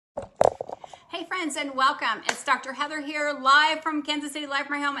Hey friends, and welcome. It's Dr. Heather here, live from Kansas City, live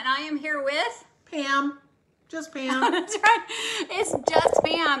from my home, and I am here with Pam. Just Pam. That's right. It's just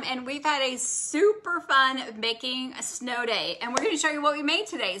Pam, and we've had a super fun baking a snow day, and we're going to show you what we made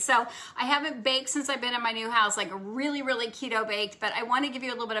today. So I haven't baked since I've been in my new house, like really keto baked, but I want to give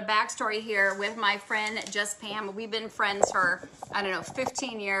you a little bit of backstory here with my friend Just Pam. We've been friends for, I don't know,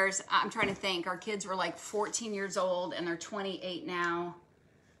 15 years. I'm trying to think. Our kids were like 14 years old, and they're 28 now.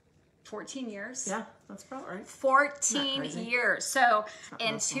 14 years? Yeah, that's about right. 14 years. So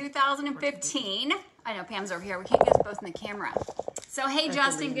in 2015, I know Pam's over here. We can't get us both in the camera. So hey,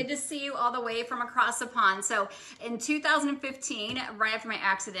 Justin, good to see you all the way from across the pond. So in 2015, right after my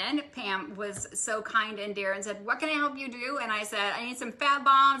accident, Pam was so kind and dear and said, what can I help you do? And I said, I need some fat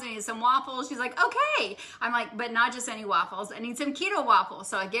bombs. I need some waffles. She's like, okay. I'm like, but not just any waffles. I need some keto waffles.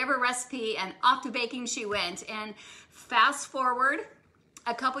 So I gave her a recipe and off to baking she went. And fast forward,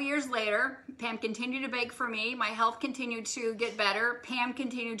 a couple years later, Pam continued to bake for me. My health continued to get better. Pam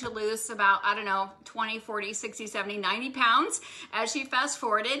continued to lose about, I don't know, 20, 40, 60, 70, 90 pounds as she fast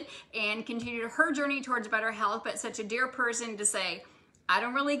forwarded and continued her journey towards better health. But such a dear person to say, I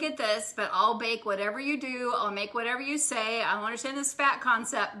don't really get this, but I'll bake whatever you do. I'll make whatever you say. I don't understand this fat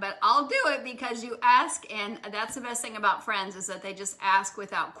concept, but I'll do it because you ask. And that's the best thing about friends is that they just ask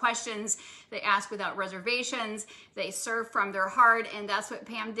without questions. They ask without reservations. They serve from their heart. And that's what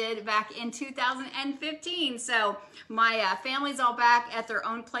Pam did back in 2015. So my family's all back at their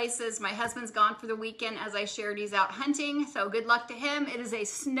own places. My husband's gone for the weekend. As I shared, he's out hunting. So good luck to him. It is a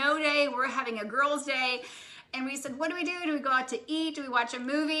snow day. We're having a girls' day. And we said, what do we do? Do we go out to eat? Do we watch a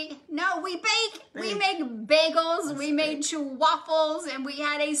movie? No, we bake. We make bagels. We made waffles, and we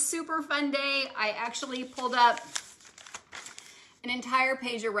had a super fun day. I actually pulled up an entire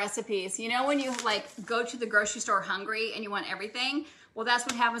page of recipes. You know when you like go to the grocery store hungry and you want everything? Well, that's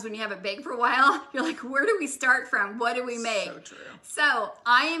what happens when you haven't baked for a while. You're like, where do we start from? What do we make? So true. So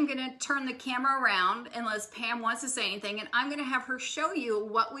I am gonna turn the camera around unless Pam wants to say anything, and I'm gonna have her show you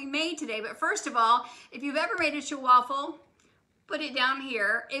what we made today. But first of all, if you've ever made a waffle, put it down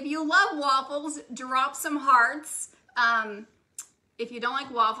here. If you love waffles, drop some hearts. If you don't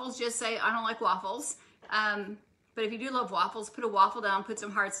like waffles, just say, I don't like waffles. But if you do love waffles, put a waffle down, put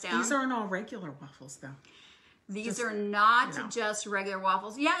some hearts down. These aren't all regular waffles, though. These are not just regular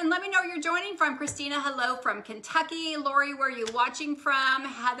waffles. Yeah, and let me know where you're joining from. Christina, hello from Kentucky. Lori, where are you watching from?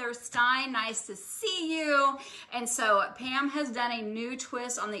 Heather Stein, nice to see you. And so Pam has done a new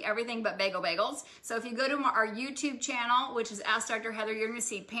twist on the Everything But Bagel Bagels. So if you go to our YouTube channel, which is Ask Dr. Heather, you're gonna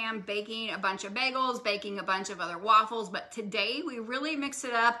see Pam baking a bunch of bagels, baking a bunch of other waffles. But today we really mixed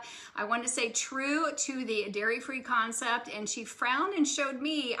it up. I wanted to say true to the dairy-free concept, and she frowned and showed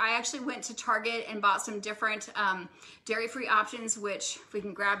me. I actually went to Target and bought some different dairy-free options, which if we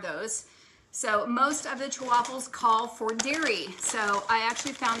can grab those. So most of the waffles call for dairy. So I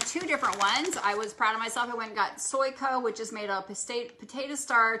actually found two different ones. I was proud of myself. I went and got Soyco, which is made of potato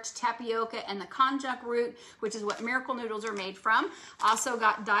starch, tapioca, and the konjac root, which is what Miracle Noodles are made from. Also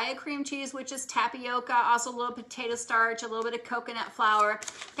got Diet cream cheese, which is tapioca, also a little potato starch, a little bit of coconut flour.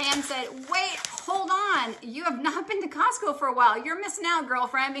 Pam said, wait, hold on. You have not been to Costco for a while. You're missing out,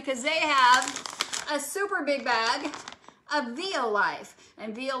 girlfriend, because they have a super big bag of Veal Life.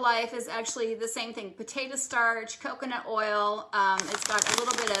 And Veal Life is actually the same thing. Potato starch, coconut oil. It's got a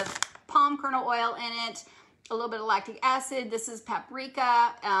little bit of palm kernel oil in it, a little bit of lactic acid. This is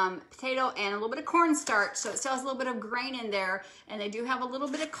paprika, potato, and a little bit of cornstarch. So it still has a little bit of grain in there. And they do have a little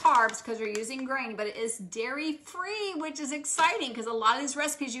bit of carbs because they're using grain, but it is dairy-free, which is exciting because a lot of these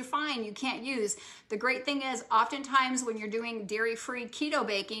recipes you find you can't use. The great thing is oftentimes when you're doing dairy-free keto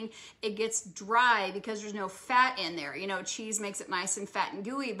baking, it gets dry because there's no fat in there. You know, cheese makes it nice and fat and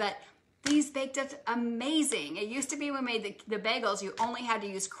gooey, but these baked it amazing. It used to be when we made the bagels, you only had to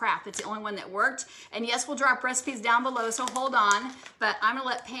use Kraft. It's the only one that worked. And yes, we'll drop recipes down below, so hold on. But I'm gonna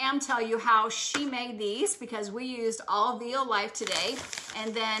let Pam tell you how she made these because we used all Veal Life today.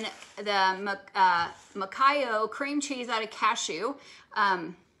 And then the Macayo cream cheese out of cashew.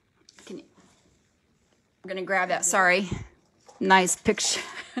 I'm gonna grab that, sorry. Nice picture,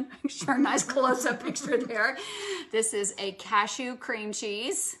 sure, nice close-up picture there. This is a cashew cream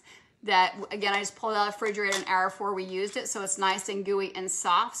cheese that, again, I just pulled out of the refrigerator an hour before we used it, so it's nice and gooey and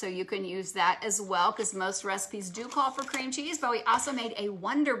soft, so you can use that as well, because most recipes do call for cream cheese, but we also made a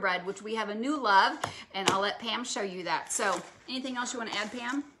Wonder Bread, which we have a new love, and I'll let Pam show you that. So, anything else you want to add,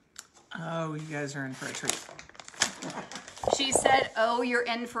 Pam? Oh, you guys are in for a treat. She said, oh, you're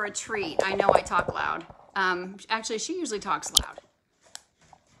in for a treat. I know I talk loud. Actually, she usually talks loud.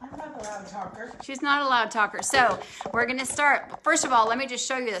 I have a loud talker. She's not a loud talker. So we're gonna start. First of all, let me just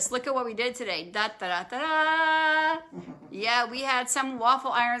show you this. Look at what we did today. Da da da da da. Yeah, we had some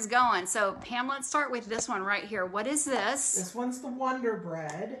waffle irons going. So Pam, let's start with this one right here. What is this? This one's the Wonder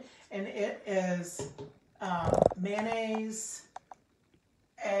Bread, and it is mayonnaise,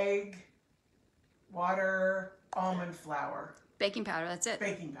 egg, water, almond flour. Baking powder, that's it.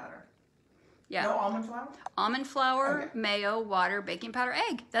 Baking powder. Yeah. No almond flour? Almond flour, Okay. mayo, water, baking powder,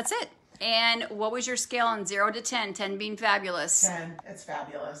 egg. That's it. And what was your scale on 0 to 10? 10 being fabulous. 10. It's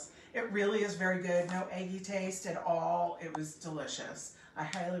fabulous. It really is very good. No eggy taste at all. It was delicious. I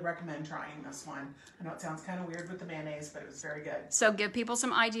highly recommend trying this one. I know it sounds kind of weird with the mayonnaise, but it was very good. So give people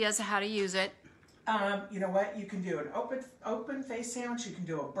some ideas of how to use it. You know what? You can do an open face sandwich. You can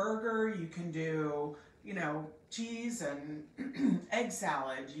do a burger. You can do, you know, cheese and egg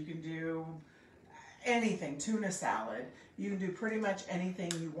salad. You can do anything, tuna salad. You can do pretty much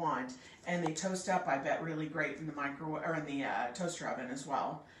anything you want. And they toast up, I bet, really great in the microwave or in the toaster oven as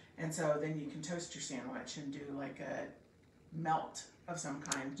well. And so then you can toast your sandwich and do like a melt of some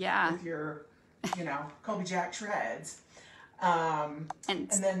kind. Yeah. With your, you know, Colby Jack shreds. And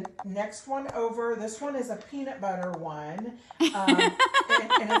then next one over, this one is a peanut butter one. And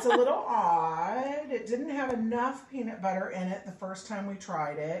it's a little odd. It didn't have enough peanut butter in it the first time we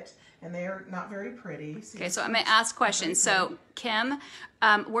tried it. And they are not very pretty. See, Okay, so I'm going to ask questions. So, Kim,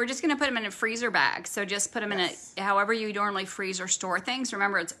 we're just going to put them in a freezer bag. So just put them in a, however you normally freeze or store things.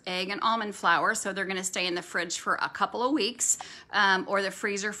 Remember, it's egg and almond flour, so they're going to stay in the fridge for a couple of weeks, or the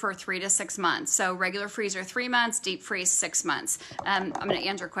freezer for 3 to 6 months. So regular freezer 3 months, deep freeze 6 months. I'm going to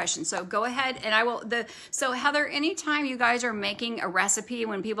answer questions. So go ahead, and I will. So Heather, anytime you guys are making a recipe,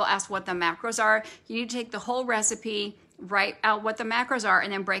 when people ask what the macros are, you need to take the whole recipe, write out what the macros are,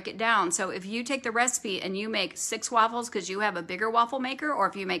 and then break it down. So if you take the recipe and you make 6 waffles because you have a bigger waffle maker, or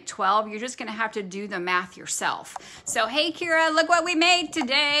if you make 12, you're just going to have to do the math yourself. So hey Kira, look what we made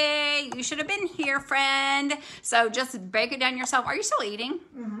today. You should have been here, friend. So just break it down yourself. Are you still eating?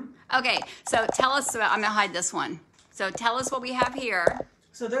 Mm-hmm. Okay, so tell us about, I'm going to hide this one. So tell us what we have here.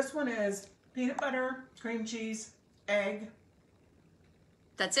 So this one is peanut butter, cream cheese, egg.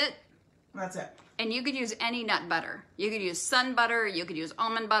 That's it. That's it. And you could use any nut butter. You could use sun butter, you could use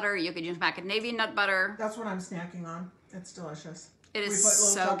almond butter, you could use macadamia nut butter. That's what I'm snacking on. It's delicious. It is we put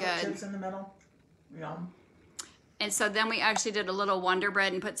so little chocolate good. chips in the middle. Yum. And so then we actually did a little Wonder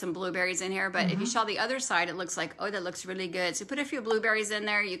Bread and put some blueberries in here. But if you saw the other side, it looks like, oh, that looks really good. So put a few blueberries in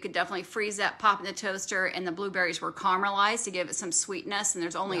there. You could definitely freeze that, pop in the toaster. And the blueberries were caramelized to give it some sweetness. And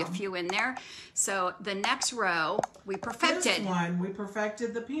there's only a few in there. So the next row, we perfected. This one, we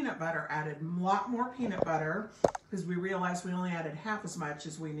perfected the peanut butter. Added a lot more peanut butter because we realized we only added half as much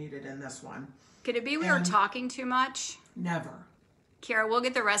as we needed in this one. Could it be we were talking too much? Never. Kira, we'll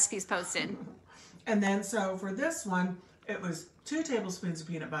get the recipes posted. And then so for this one, it was 2 tablespoons of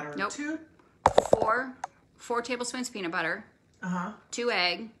peanut butter. Nope. 2. 4 tablespoons peanut butter. 2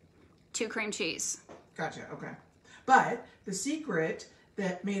 egg. 2 cream cheese. Gotcha. Okay. But the secret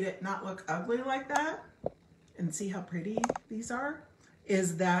that made it not look ugly like that, and see how pretty these are,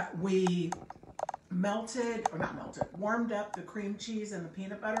 is that we warmed up the cream cheese and the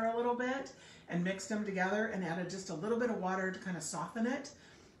peanut butter a little bit and mixed them together and added just a little bit of water to kind of soften it.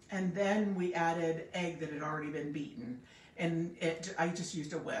 And then we added egg that had already been beaten. And I just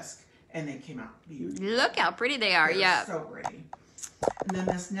used a whisk and they came out beautiful. Look how pretty they are. Yeah. So pretty. And then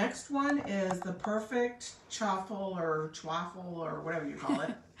this next one is the perfect chaffle or whatever you call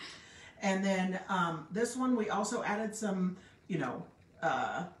it. And then this one we also added some, you know,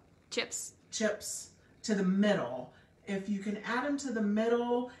 chips to the middle. If you can add them to the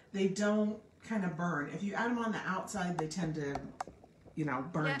middle, they don't kind of burn. If you add them on the outside, they tend to, you know,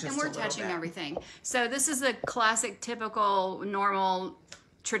 burn just a little bit. And we're touching everything. So this is the classic, typical, normal,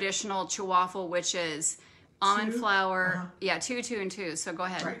 traditional chawaffle, which is almond flour. Yeah, 2, 2, and 2. So go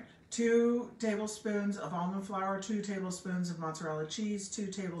ahead. Right. 2 tablespoons of almond flour, 2 tablespoons of mozzarella cheese, 2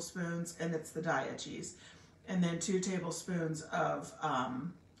 tablespoons, and it's the Daiya cheese. And then 2 tablespoons of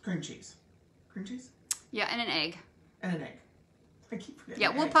cream cheese. Cream cheese? Yeah, and an egg. And an egg. I keep forgetting.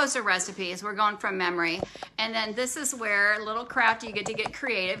 Yeah, we'll post the recipes. We're going from memory. And then this is where a little crafty, you get to get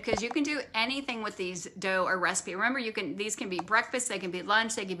creative because you can do anything with these dough or recipe. Remember, these can be breakfast, they can be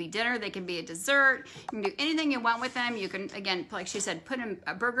lunch, they can be dinner, they can be a dessert. You can do anything you want with them. You can, again, like she said, put in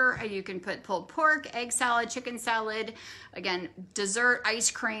a burger. You can put pulled pork, egg salad, chicken salad. Again, dessert, ice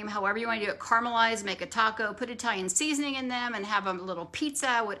cream, however you want to do it. Caramelize, make a taco, put Italian seasoning in them and have a little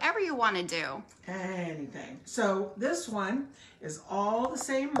pizza, whatever you want to do. Anything. So this one is all the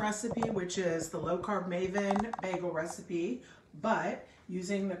same recipe, which is the low carb Maven bagel recipe, but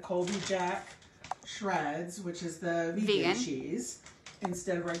using the Colby Jack shreds, which is the vegan cheese,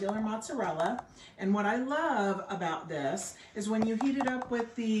 instead of regular mozzarella. And what I love about this is when you heat it up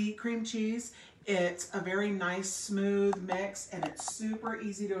with the cream cheese, it's a very nice smooth mix, and it's super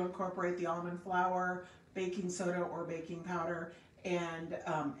easy to incorporate the almond flour, baking soda or baking powder, and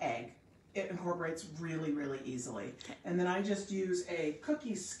egg. It incorporates really, really easily. And then I just use a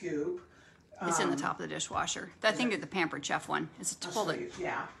cookie scoop. It's in the top of the dishwasher. I think the Pampered Chef one. It's a total.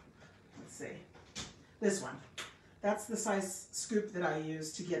 Yeah. Let's see. This one. That's the size scoop that I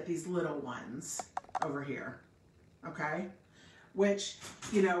use to get these little ones over here. Okay? Which,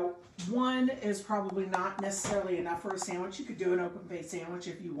 you know, one is probably not necessarily enough for a sandwich. You could do an open face sandwich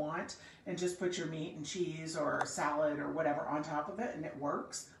if you want and just put your meat and cheese or salad or whatever on top of it, and it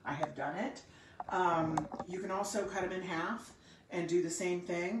works. I have done it. You can also cut them in half and do the same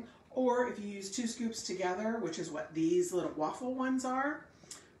thing. Or if you use 2 scoops together, which is what these little waffle ones are,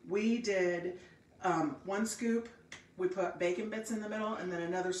 we did 1 scoop, we put bacon bits in the middle, and then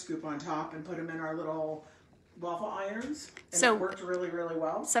another scoop on top and put them in our little waffle irons. And so it worked really, really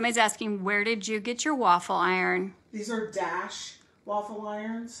well. Somebody's asking, where did you get your waffle iron? These are Dash waffle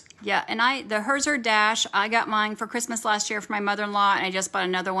irons. Yeah, and hers are Dash. I got mine for Christmas last year for my mother-in-law, and I just bought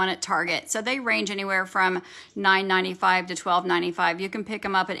another one at Target. So they range anywhere from $9.95 to $12.95. You can pick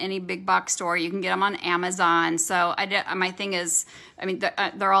them up at any big box store. You can get them on Amazon. So my thing is, I mean,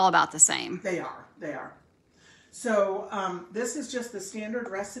 they're all about the same. They are. They are. So this is just the standard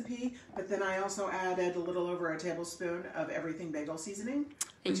recipe, but then I also added a little over a tablespoon of everything bagel seasoning,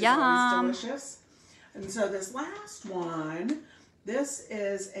 which is always delicious. And so this last one, this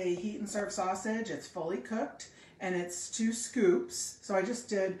is a heat and serve sausage. It's fully cooked, and it's 2 scoops. So I just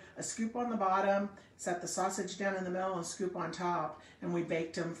did a scoop on the bottom, set the sausage down in the middle, and a scoop on top, and we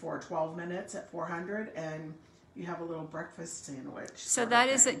baked them for 12 minutes at 400, and you have a little breakfast sandwich. So that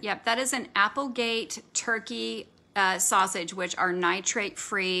is that is an Applegate turkey sausage, which are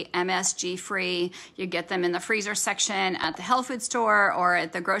nitrate-free, MSG-free. You get them in the freezer section at the health food store or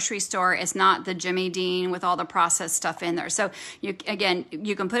at the grocery store. It's not the Jimmy Dean with all the processed stuff in there. So you can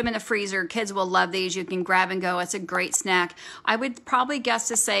put them in the freezer. Kids will love these. You can grab and go. It's a great snack. I would probably guess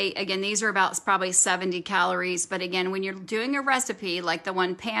to say, again, these are about probably 70 calories. But again, when you're doing a recipe like the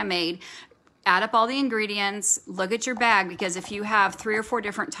one Pam made, add up all the ingredients, look at your bag, because if you have 3 or 4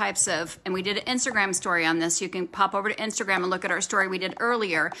 different types of, and we did an Instagram story on this, you can pop over to Instagram and look at our story we did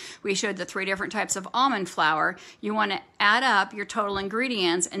earlier. We showed the 3 different types of almond flour. You want to add up your total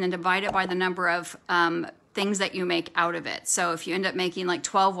ingredients and then divide it by the number of things that you make out of it. So if you end up making like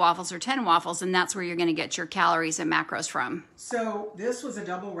 12 waffles or 10 waffles, then that's where you're going to get your calories and macros from. So this was a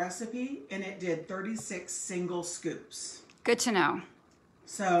double recipe, and it did 36 single scoops. Good to know.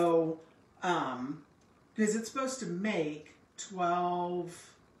 So because it's supposed to make 12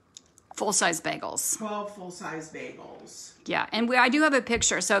 full-size bagels. 12 full-size bagels. Yeah, and I do have a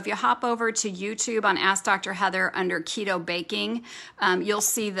picture. So if you hop over to YouTube on Ask Dr. Heather under Keto Baking, you'll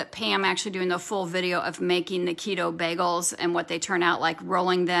see that Pam actually doing the full video of making the keto bagels and what they turn out like,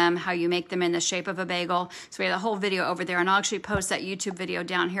 rolling them, how you make them in the shape of a bagel. So we have a whole video over there, and I'll actually post that YouTube video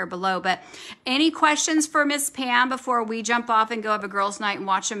down here below. But any questions for Miss Pam before we jump off and go have a girls' night and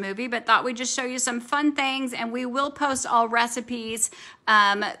watch a movie? But thought we'd just show you some fun things, and we will post all recipes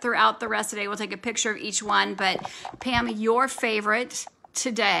throughout the rest of the day. We'll take a picture of each one. But Pam, your favorite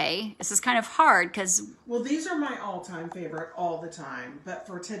today, this is kind of hard because... Well, these are my all-time favorite all the time. But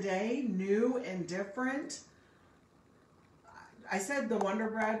for today, new and different, I said the Wonder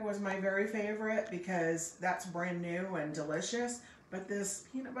Bread was my very favorite because that's brand new and delicious. But this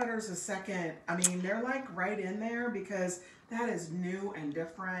peanut butter is a second. I mean, they're like right in there because that is new and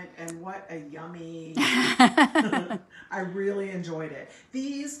different, and what a yummy... I really enjoyed it.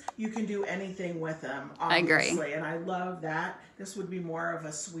 These, you can do anything with them, obviously. I agree. And I love that. This would be more of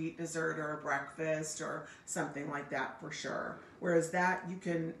a sweet dessert or a breakfast or something like that for sure. Whereas that, you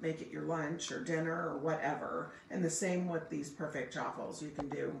can make it your lunch or dinner or whatever. And the same with these perfect chaffles. You can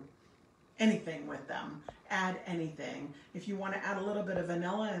do anything with them. Add anything. If you want to add a little bit of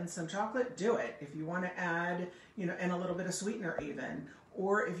vanilla and some chocolate, do it. If you want to add, and a little bit of sweetener even.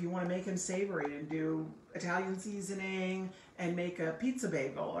 Or if you want to make them savory and do Italian seasoning and make a pizza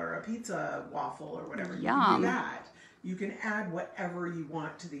bagel or a pizza waffle or whatever, you can do that. You can add whatever you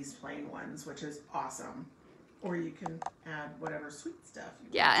want to these plain ones, which is awesome. Or you can add whatever sweet stuff.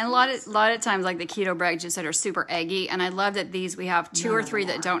 Yeah, and a lot of times, like the keto bread just said, are super eggy. And I love that these, we have two or three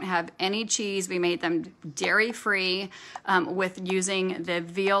that don't have any cheese. We made them dairy-free with using the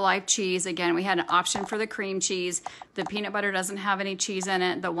Veal Life cheese. Again, we had an option for the cream cheese. The peanut butter doesn't have any cheese in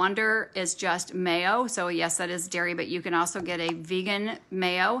it. The Wonder is just mayo. So yes, that is dairy, but you can also get a vegan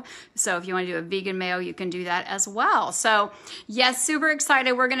mayo. So if you want to do a vegan mayo, you can do that as well. So yes, super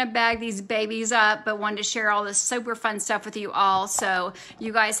excited. We're going to bag these babies up, but wanted to share all this super fun stuff with you all. So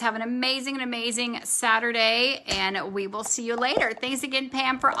you guys have an amazing Saturday, and we will see you later. Thanks again,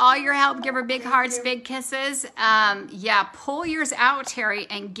 Pam, for all your help. Give her big hearts, big kisses. Yeah, pull yours out, Terry,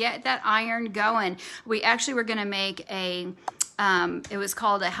 and get that iron going. We actually were going to make a it was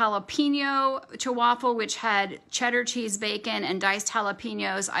called a jalapeno chaffle, which had cheddar cheese, bacon, and diced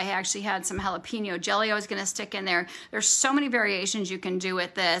jalapenos. I actually had some jalapeno jelly I was going to stick in there. There's so many variations you can do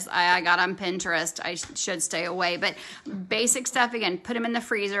with this. I got on Pinterest. I should stay away. But basic stuff, again, put them in the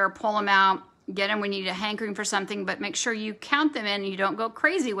freezer, pull them out. Get them when you need a hankering for something, but make sure you count them in and you don't go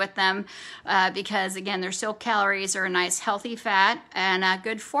crazy with them because, again, they're still calories. They're a nice, healthy fat and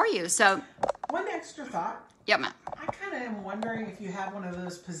good for you. So, one extra thought. Yep, ma'am. I kind of am wondering if you have one of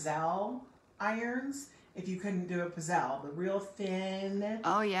those Pizzelle irons, if you couldn't do a Pizzelle, the real thin.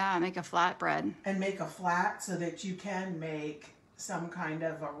 Oh, yeah, make a flatbread. And make a flat so that you can make some kind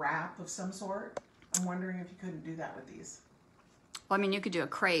of a wrap of some sort. I'm wondering if you couldn't do that with these. Well, I mean, you could do a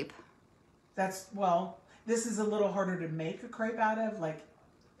crepe. Well, this is a little harder to make a crepe out of, like,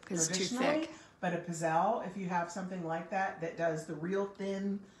 because it's too traditionally. thick. But a Pizzelle, if you have something like that does the real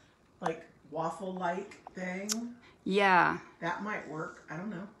thin, like, waffle-like thing. Yeah. That might work. I don't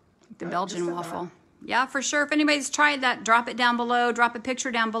know. The Belgian waffle. Yeah, for sure. If anybody's tried that, drop it down below. Drop a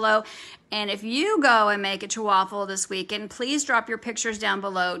picture down below. And if you go and make a chaffle this weekend, please drop your pictures down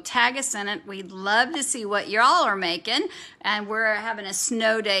below. Tag us in it. We'd love to see what y'all are making. And we're having a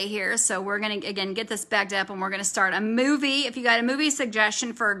snow day here. So we're going to, again, get this bagged up and we're going to start a movie. If you got a movie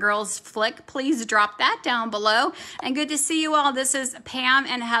suggestion for a girl's flick, please drop that down below. And good to see you all. This is Pam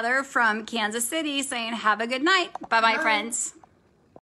and Heather from Kansas City saying have a good night. Bye-bye, friends.